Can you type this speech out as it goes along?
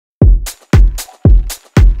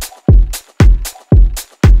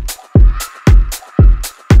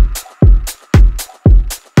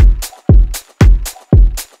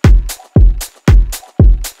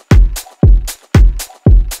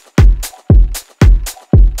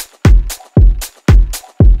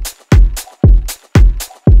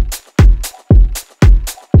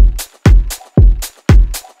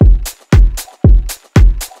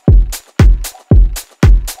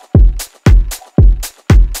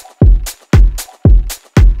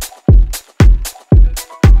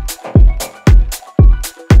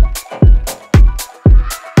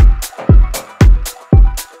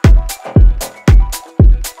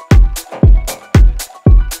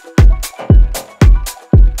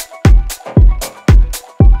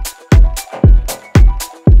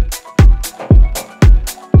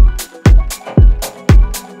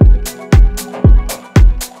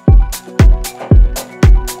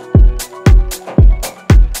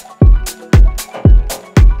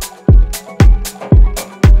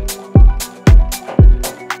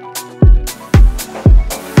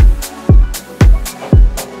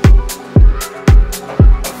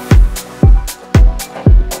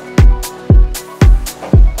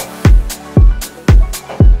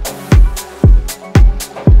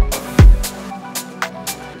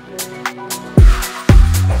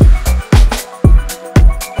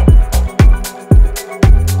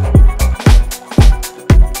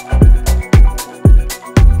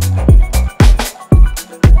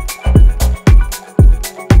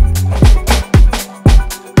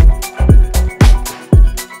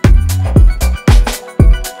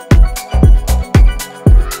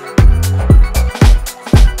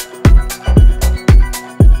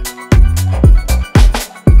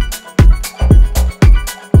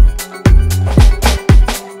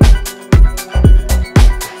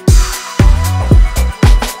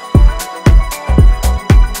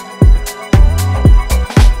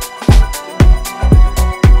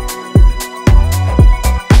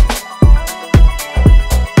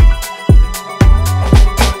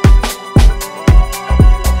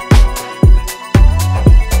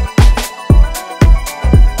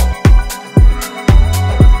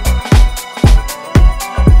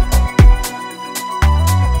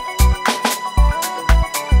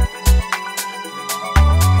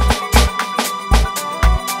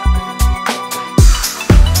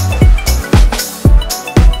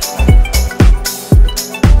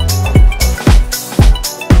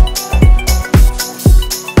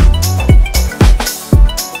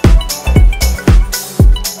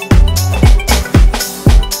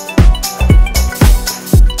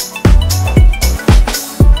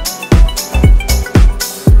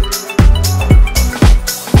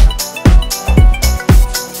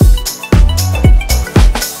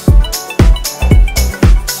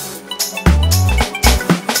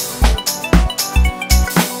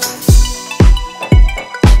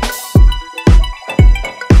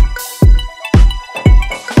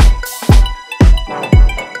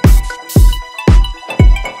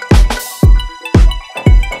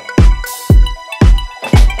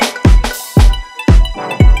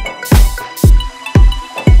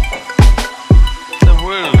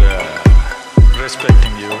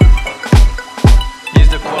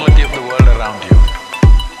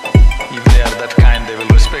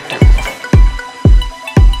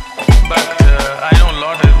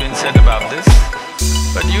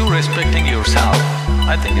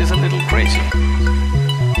think is a little crazy.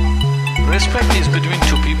 Respect is between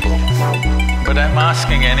two people, but I'm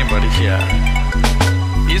asking anybody here,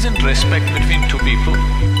 isn't respect between two people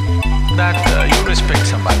that you respect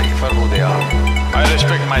somebody for who they are? I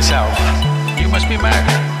respect myself. You must be mad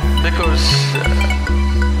because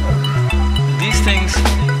these things,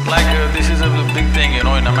 like this is a big thing, in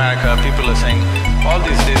America, people are saying, all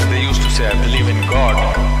these days they used to say, I believe in God.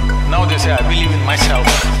 Now they say, I believe in myself.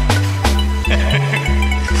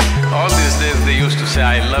 All these days they used to say,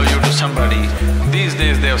 I love you to somebody. These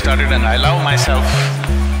days they have started and I love myself.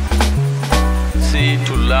 See,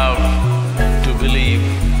 to love, to believe,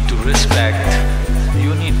 to respect,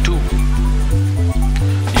 you need two.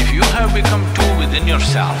 If you have become two within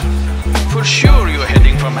yourself, for sure you're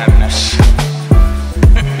heading for madness.